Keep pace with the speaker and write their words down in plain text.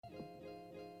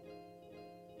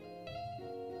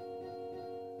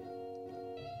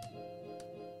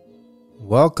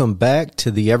Welcome back to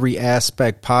the Every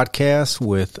Aspect Podcast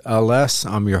with LS.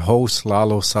 I'm your host,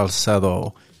 Lalo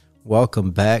Salcedo.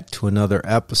 Welcome back to another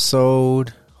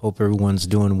episode. Hope everyone's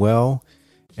doing well.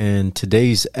 In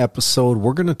today's episode,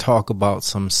 we're going to talk about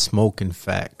some smoking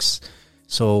facts.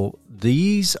 So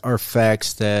these are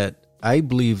facts that I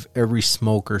believe every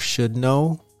smoker should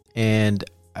know, and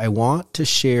I want to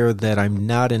share that I'm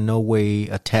not in no way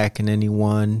attacking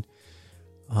anyone.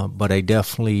 But I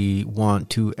definitely want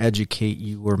to educate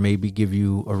you or maybe give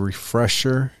you a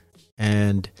refresher.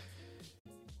 And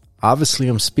obviously,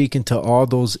 I'm speaking to all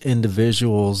those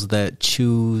individuals that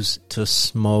choose to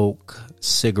smoke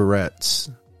cigarettes.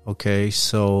 Okay,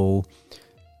 so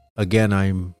again,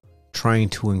 I'm trying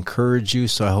to encourage you.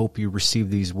 So I hope you receive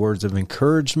these words of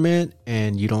encouragement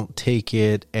and you don't take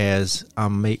it as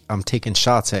I'm taking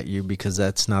shots at you, because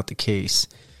that's not the case.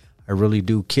 I really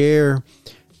do care.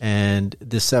 And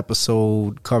this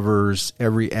episode covers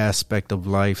every aspect of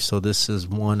life. So this is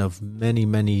one of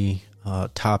many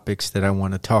topics that I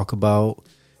want to talk about.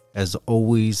 As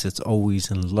always, it's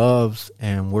always in love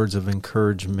and words of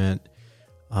encouragement.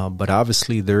 But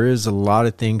obviously, there is a lot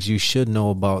of things you should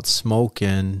know about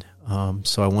smoking.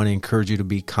 So I want to encourage you to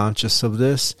be conscious of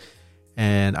this.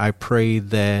 And I pray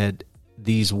that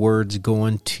these words go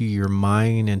into your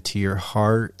mind and to your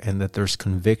heart, and that there's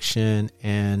conviction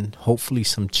and hopefully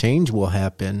some change will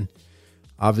happen.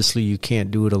 Obviously, you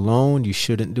can't do it alone. You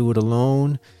shouldn't do it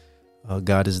alone.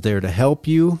 God is there to help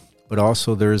you, but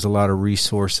also there's a lot of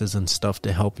resources and stuff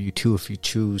to help you too if you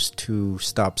choose to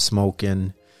stop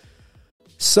smoking.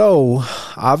 So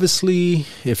obviously,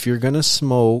 if you're going to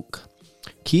smoke,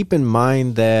 keep in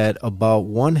mind that about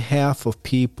 1/2 of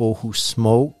people who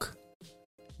smoke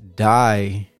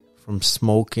die from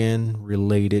smoking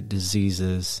related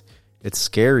diseases. It's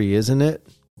scary, isn't it?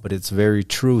 But it's very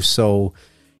true. So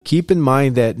keep in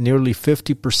mind that nearly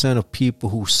 50% of people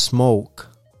who smoke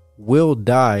will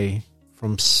die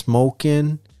from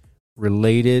smoking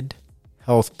related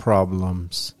health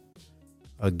problems.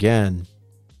 Again,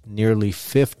 nearly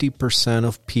 50%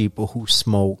 of people who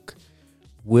smoke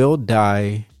will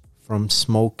die from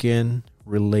smoking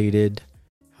related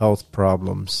health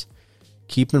problems.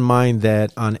 Keep in mind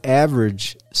that on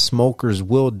average, smokers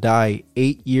will die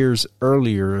 8 years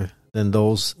earlier than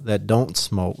those that don't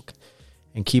smoke.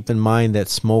 And keep in mind that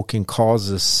smoking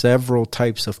causes several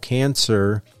types of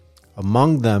cancer,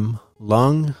 among them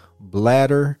lung,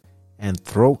 bladder, and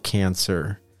throat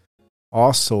cancer.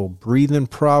 Also, breathing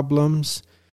problems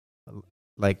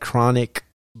like chronic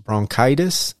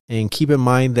bronchitis. And keep in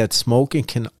mind that smoking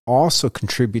can also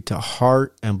contribute to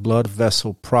heart and blood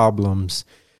vessel problems,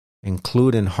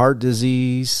 including heart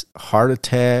disease, heart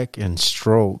attack, and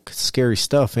stroke. Scary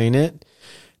stuff, ain't it?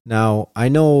 Now, I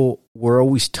know we're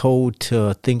always told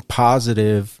to think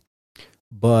positive,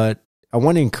 but I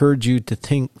want to encourage you to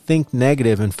think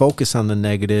negative and focus on the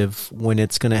negative when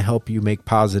it's going to help you make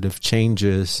positive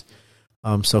changes.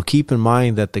 So keep in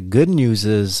mind that the good news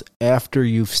is after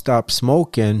you've stopped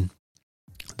smoking,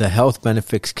 the health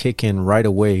benefits kick in right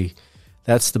away.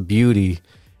 That's the beauty.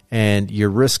 And your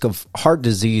risk of heart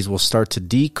disease will start to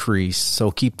decrease.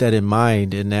 So keep that in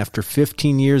mind. And after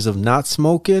 15 years of not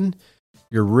smoking,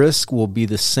 your risk will be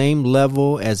the same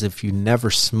level as if you never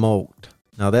smoked.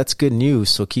 Now, that's good news.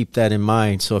 So keep that in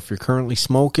mind. So if you're currently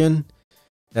smoking,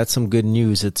 that's some good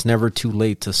news. It's never too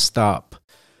late to stop.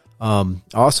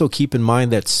 Also keep in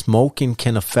mind that smoking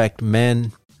can affect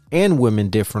men and women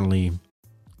differently.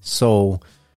 So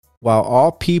while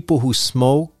all people who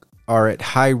smoke are at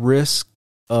high risk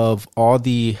of all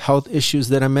the health issues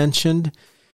that I mentioned,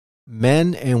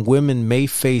 men and women may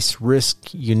face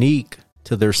risk unique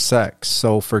to their sex.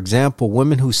 So, for example,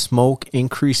 women who smoke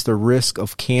increase the risk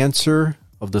of cancer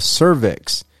of the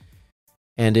cervix.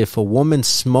 And if a woman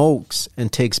smokes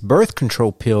and takes birth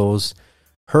control pills,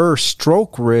 her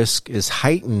stroke risk is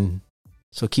heightened.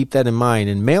 So keep that in mind.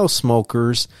 And male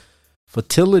smokers,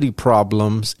 fertility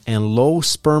problems and low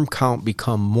sperm count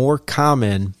become more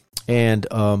common. And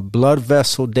blood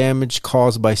vessel damage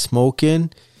caused by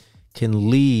smoking can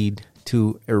lead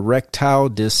to erectile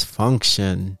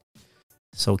dysfunction.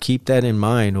 So keep that in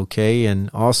mind, okay? And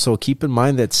also keep in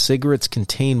mind that cigarettes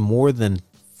contain more than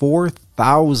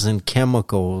 4,000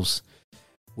 chemicals,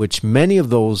 which many of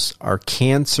those are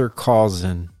cancer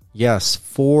causing. Yes,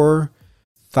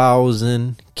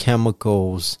 4,000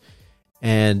 chemicals.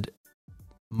 And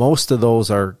most of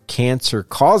those are cancer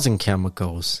causing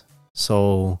chemicals.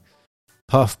 So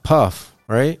puff, puff,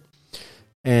 right?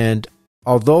 And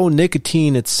although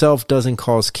nicotine itself doesn't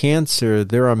cause cancer,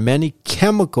 there are many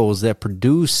chemicals that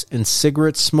produce in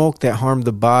cigarette smoke that harm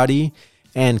the body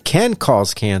and can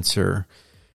cause cancer.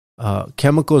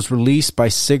 Chemicals released by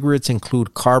cigarettes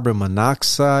include carbon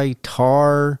monoxide,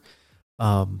 tar,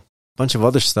 bunch of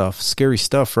other stuff. Scary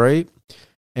stuff, right?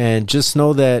 And just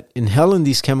know that inhaling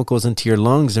these chemicals into your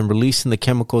lungs and releasing the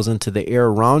chemicals into the air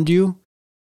around you,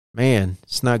 man,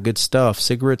 it's not good stuff.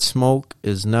 Cigarette smoke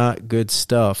is not good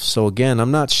stuff. So again,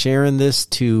 I'm not sharing this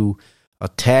to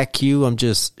attack you. I'm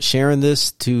just sharing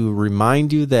this to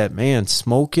remind you that, man,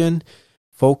 smoking,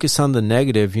 focus on the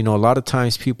negative. You know, a lot of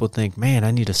times people think, man,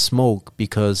 I need to smoke,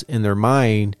 because in their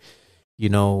mind, you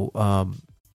know,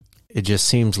 it just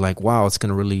seems like, wow, it's going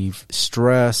to relieve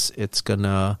stress. It's going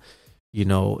to, you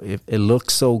know, it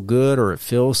looks so good or it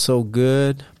feels so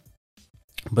good.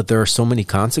 But there are so many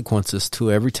consequences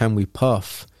too every time we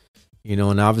puff, you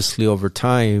know, and obviously over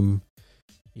time,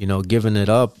 you know, giving it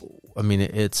up, I mean,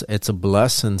 it's a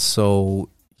blessing. So,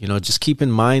 you know, just keep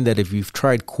in mind that if you've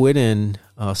tried quitting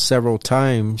several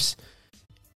times,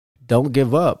 don't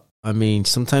give up. I mean,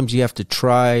 sometimes you have to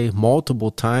try multiple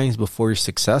times before you're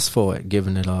successful at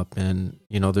giving it up. And,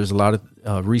 you know, there's a lot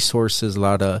of resources, a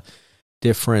lot of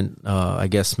different, I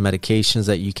guess, medications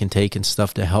that you can take and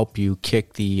stuff to help you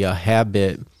kick the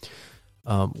habit.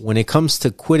 When it comes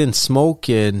to quitting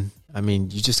smoking, I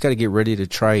mean, you just got to get ready to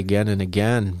try again and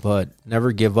again, but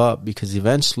never give up, because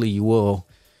eventually you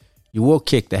will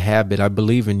kick the habit. I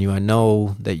believe in you. I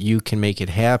know that you can make it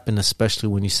happen, especially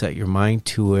when you set your mind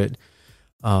to it.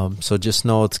 So just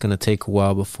know it's going to take a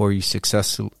while before you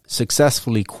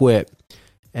successfully quit.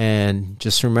 And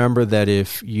just remember that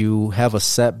if you have a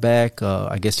setback,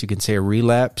 I guess you can say a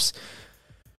relapse,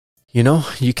 you know,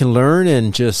 you can learn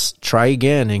and just try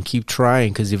again and keep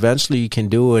trying, because eventually you can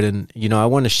do it. And, you know, I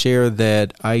want to share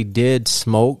that I did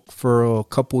smoke for a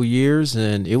couple years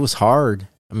and it was hard.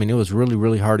 I mean, it was really,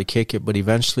 really hard to kick it, but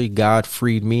eventually God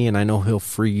freed me, and I know he'll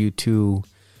free you too.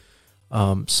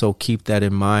 So keep that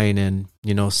in mind. And,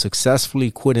 you know, successfully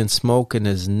quitting smoking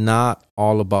is not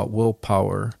all about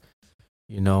willpower.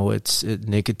 You know,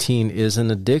 nicotine is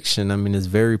an addiction. I mean, it's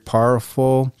very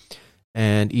powerful,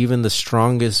 and even the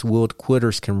strongest willed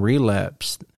quitters can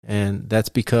relapse. And that's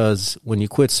because when you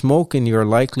quit smoking, you're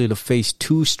likely to face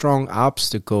two strong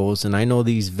obstacles. And I know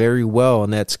these very well,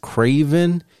 and that's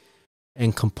craving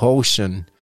and compulsion.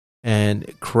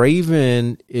 And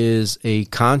craving is a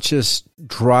conscious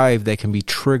drive that can be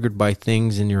triggered by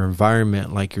things in your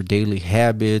environment, like your daily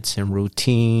habits and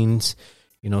routines,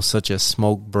 you know, such as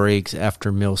smoke breaks,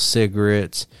 after meal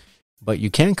cigarettes. But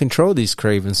you can control these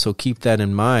cravings, so keep that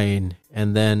in mind.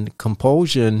 And then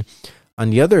compulsion, on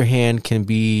the other hand, can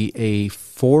be a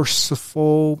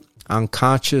forceful,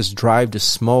 unconscious drive to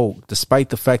smoke, despite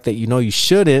the fact that you know you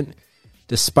shouldn't,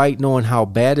 despite knowing how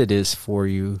bad it is for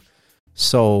you.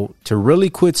 So to really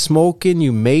quit smoking,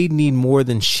 you may need more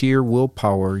than sheer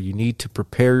willpower. You need to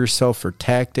prepare yourself for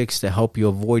tactics to help you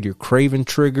avoid your craving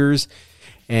triggers.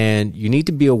 And you need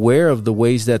to be aware of the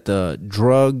ways that the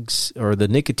drugs or the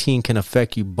nicotine can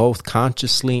affect you both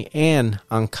consciously and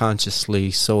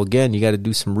unconsciously. So again, you got to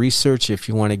do some research if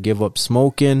you want to give up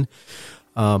smoking.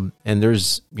 And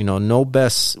there's, you know, no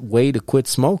best way to quit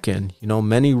smoking. You know,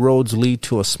 many roads lead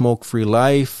to a smoke-free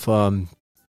life. A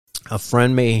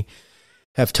friend may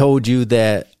have told you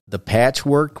that the patch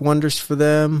worked wonders for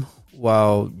them,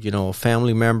 while, you know, a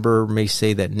family member may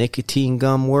say that nicotine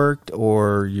gum worked,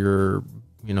 or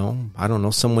you know, I don't know,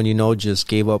 someone you know just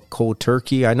gave up cold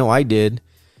turkey. I know I did.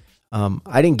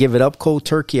 I didn't give it up cold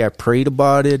turkey. I prayed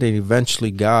about it, and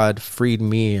eventually God freed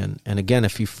me. And again,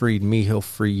 if he freed me, he'll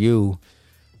free you.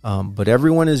 But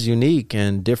everyone is unique,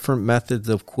 and different methods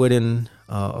of quitting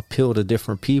appeal to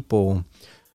different people.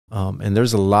 And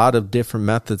there's a lot of different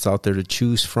methods out there to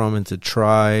choose from and to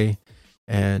try.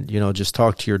 And, you know, just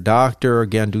talk to your doctor.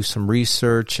 Again, do some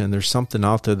research, and there's something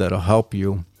out there that'll help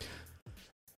you.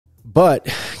 But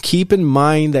keep in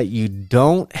mind that you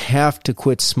don't have to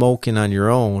quit smoking on your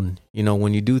own. You know,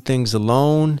 when you do things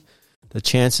alone, the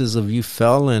chances of you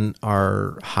failing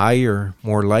are higher,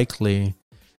 more likely.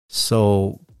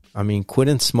 So, I mean,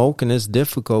 quitting smoking is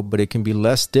difficult, but it can be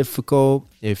less difficult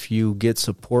if you get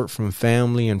support from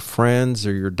family and friends,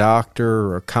 or your doctor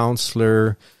or a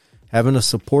counselor. Having a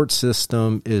support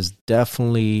system is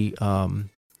definitely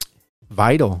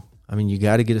vital. I mean, you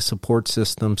got to get a support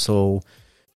system. So,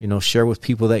 you know, share with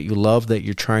people that you love that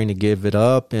you're trying to give it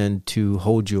up, and to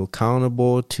hold you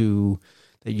accountable, to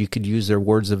that you could use their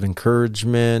words of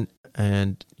encouragement.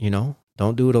 And, you know,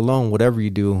 don't do it alone. Whatever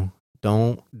you do,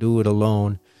 don't do it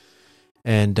alone.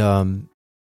 And,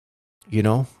 you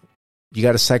know, you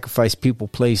got to sacrifice people,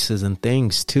 places, and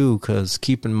things too. Because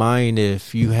keep in mind,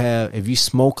 if you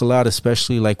smoke a lot,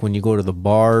 especially like when you go to the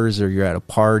bars, or you're at a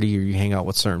party, or you hang out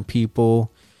with certain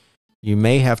people, you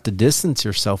may have to distance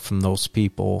yourself from those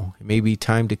people. It may be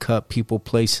time to cut people,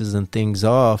 places, and things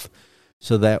off,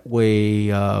 so that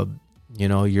way,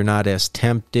 you're not as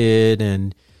tempted,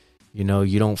 and,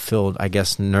 you don't feel, I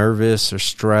guess, nervous or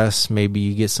stressed. Maybe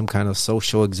you get some kind of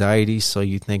social anxiety, so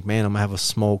you think, man, I'm going to have a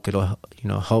smoke. It'll,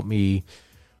 help me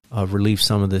relieve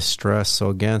some of this stress. So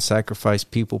again, sacrifice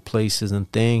people, places,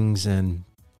 and things, and,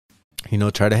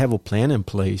 try to have a plan in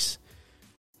place.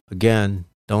 Again,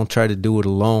 don't try to do it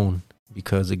alone,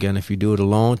 because again, if you do it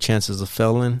alone, chances of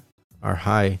failing are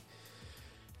high.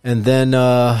 And then,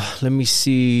 let me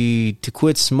see, to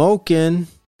quit smoking,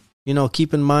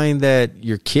 keep in mind that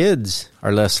your kids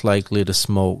are less likely to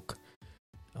smoke.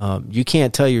 You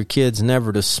can't tell your kids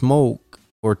never to smoke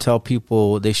or tell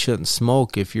people they shouldn't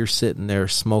smoke if you're sitting there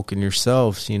smoking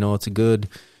yourself. It's a good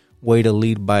way to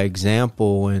lead by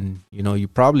example. And, you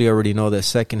probably already know that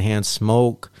secondhand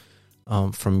smoke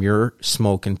from your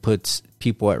smoking puts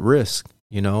people at risk,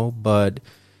 but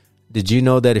did you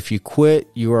know that if you quit,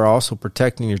 you are also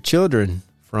protecting your children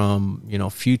from,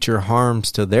 future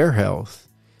harms to their health?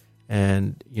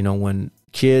 And, when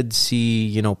kids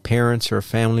see, parents or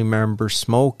family members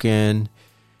smoking,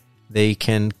 they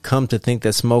can come to think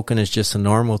that smoking is just a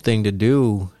normal thing to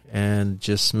do, and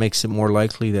just makes it more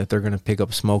likely that they're going to pick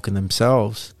up smoking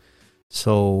themselves.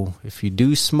 So if you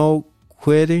do smoke,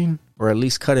 quitting or at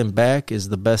least cutting back is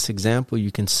the best example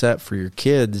you can set for your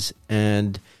kids.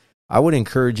 And I would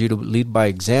encourage you to lead by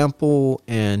example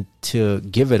and to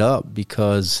give it up,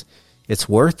 because it's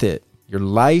worth it. Your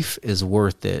life is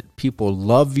worth it. People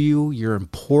love you. You're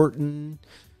important.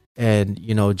 And,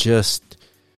 just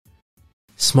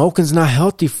smoking's not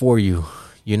healthy for you.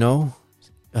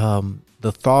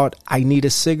 The thought, I need a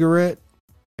cigarette.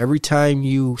 Every time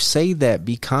you say that,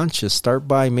 be conscious. Start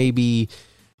by maybe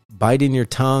biting your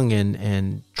tongue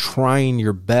and trying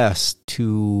your best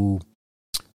to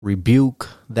rebuke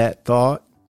that thought,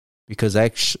 because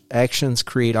actions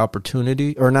create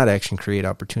opportunity, or not action create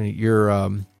opportunity.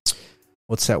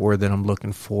 What's that word that I'm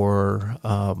looking for?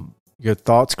 Your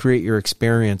thoughts create your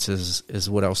experiences is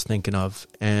what I was thinking of.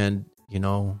 And,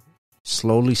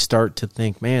 slowly start to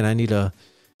think, man, I need to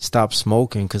stop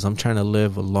smoking because I'm trying to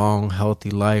live a long, healthy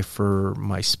life for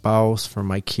my spouse, for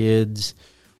my kids,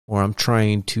 or I'm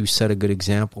trying to set a good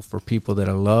example for people that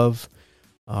I love.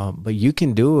 But you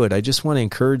can do it. I just want to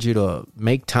encourage you to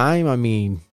make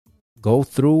time. Go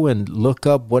through and look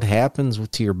up what happens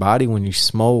to your body when you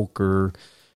smoke, or,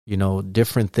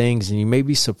 different things. And you may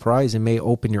be surprised. It may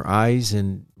open your eyes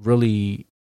and really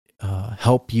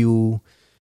help you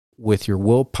with your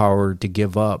willpower to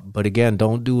give up. But again,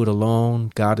 don't do it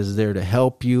alone. God is there to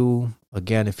help you.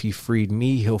 Again, if he freed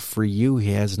me, he'll free you.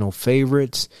 He has no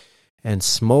favorites. And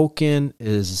smoking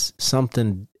is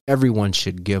something everyone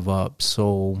should give up.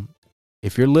 So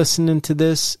if you're listening to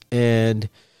this and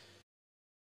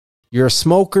you're a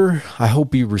smoker, I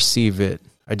hope you receive it.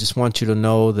 I just want you to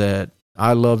know that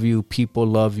I love you. People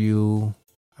love you.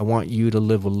 I want you to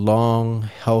live a long,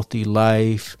 healthy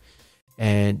life,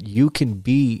 and you can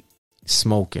beat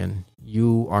smoking.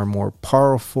 You are more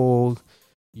powerful.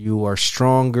 You are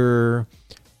stronger.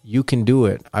 You can do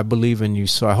it. I believe in you.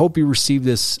 So I hope you receive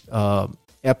this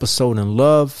episode in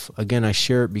love. Again, I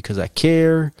share it because I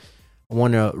care. I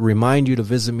want to remind you to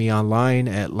visit me online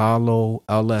at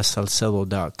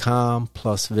LaloLSSalcedo.com,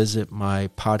 plus visit my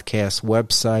podcast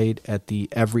website at the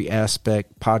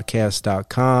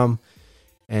everyaspectpodcast.com,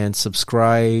 and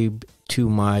subscribe to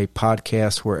my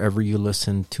podcast wherever you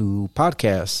listen to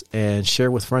podcasts, and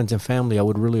share with friends and family. I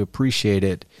would really appreciate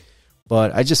it.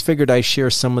 But I just figured I'd share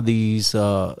some of these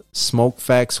smoke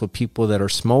facts with people that are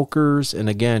smokers. And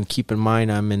again, keep in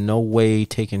mind, I'm in no way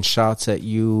taking shots at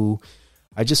you.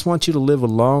 I just want you to live a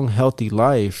long, healthy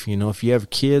life. If you have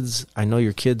kids, I know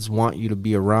your kids want you to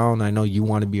be around. I know you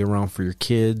want to be around for your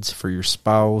kids, for your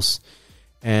spouse.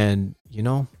 And,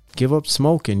 give up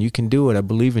smoking. You can do it. I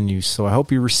believe in you. So I hope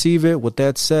you receive it. With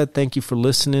that said, thank you for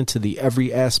listening to the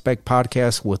Every Aspect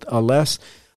Podcast with LS.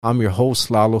 I'm your host,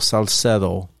 Lalo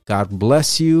Salcedo. God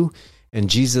bless you in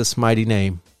Jesus' mighty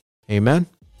name. Amen.